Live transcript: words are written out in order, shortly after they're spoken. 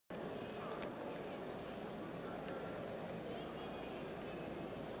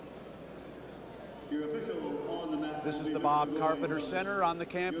This is the Bob Carpenter Center on the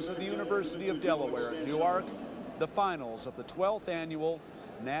campus of the University of Delaware at Newark. The finals of the 12th annual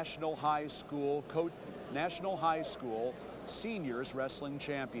National High School Seniors Wrestling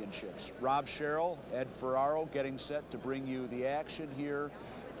Championships. Rob Sherrill, Ed Ferraro getting set to bring you the action here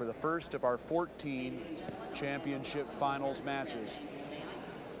for the first of our 14 championship finals matches.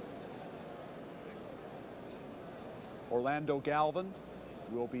 Orlando Galvin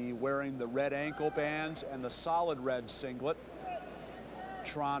will be wearing the red ankle bands and the solid red singlet.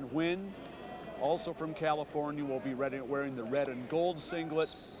 Tran Nguyen, also from California, will be wearing the red and gold singlet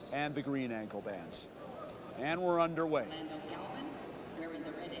and the green ankle bands. And we're underway.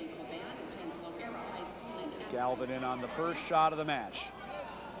 Galvin in on the first shot of the match.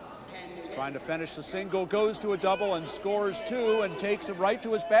 Trying to finish the single, goes to a double and scores two and takes him right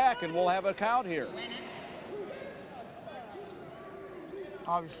to his back, and we'll have a count here.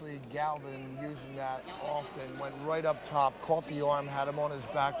 Obviously, Galvin, using that often, went right up top, caught the arm, had him on his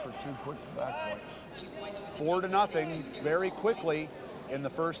back for two quick back points. 4-0 very quickly in the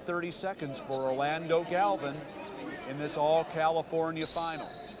first 30 seconds for Orlando Galvin in this all-California final.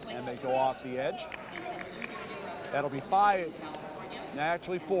 And they go off the edge. That'll be four.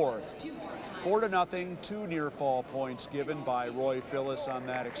 4-0, 2 near fall points given by Roy Phillis on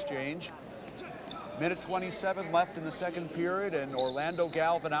that exchange. Minute 27 left in the second period, and Orlando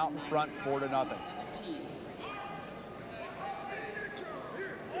Galvin out in front, 4-0.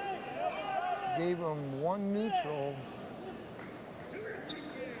 Gave him one neutral.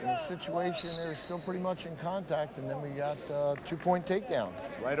 In the situation, they're still pretty much in contact, and then we got a 2-point takedown.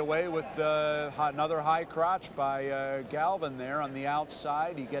 Right away with another high crotch by Galvin there on the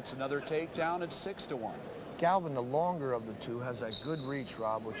outside. He gets another takedown at 6-1. Galvin, the longer of the two, has that good reach,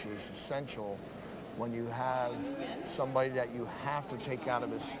 Rob, which is essential when you have somebody that you have to take out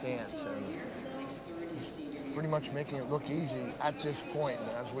of his stance. And he's pretty much making it look easy at this point, and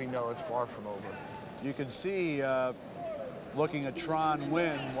as we know, it's far from over. You can see, looking at Tran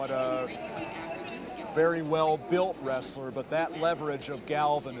Nguyen, what a very well-built wrestler, but that leverage of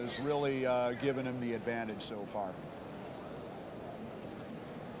Galvin has really given him the advantage so far.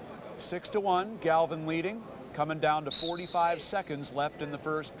 6-1, Galvin leading. Coming down to 45 seconds left in the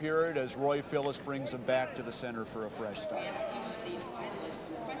first period as Roy Phillis brings him back to the center for a fresh start.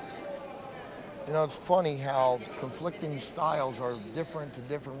 You know, it's funny how conflicting styles are different to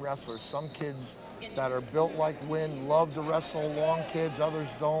different wrestlers. Some kids that are built like Nguyen love to wrestle long kids, others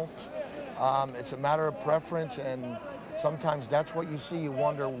don't. It's a matter of preference, and sometimes that's what you see. You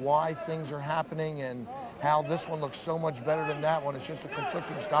wonder why things are happening and how this one looks so much better than that one. It's just a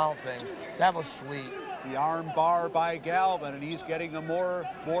conflicting style thing. That was sweet. The arm bar by Galvin, and he's getting more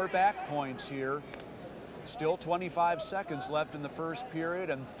back points here. Still 25 seconds left in the first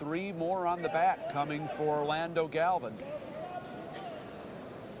period, and 3 more on the back coming for Orlando Galvin.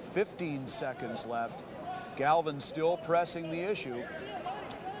 15 seconds left. Galvin still pressing the issue.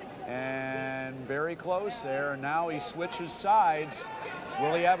 And very close there. Now he switches sides.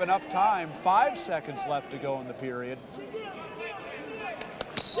 Will he have enough time? 5 seconds left to go in the period.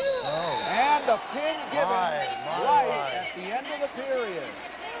 Oh. And a pin given right at the end of the period.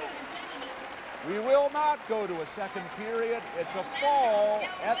 We will not go to a second period. It's a fall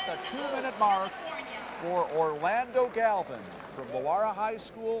at the 2-minute mark for Orlando Galvin from Loara High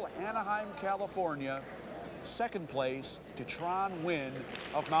School, Anaheim, California. Second place to Tran Nguyen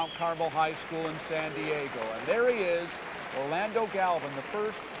of Mount Carmel High School in San Diego. And there he is, Orlando Galvin, the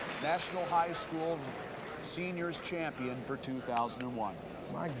first National High School Seniors champion for 2001.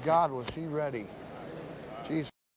 My God, was he ready.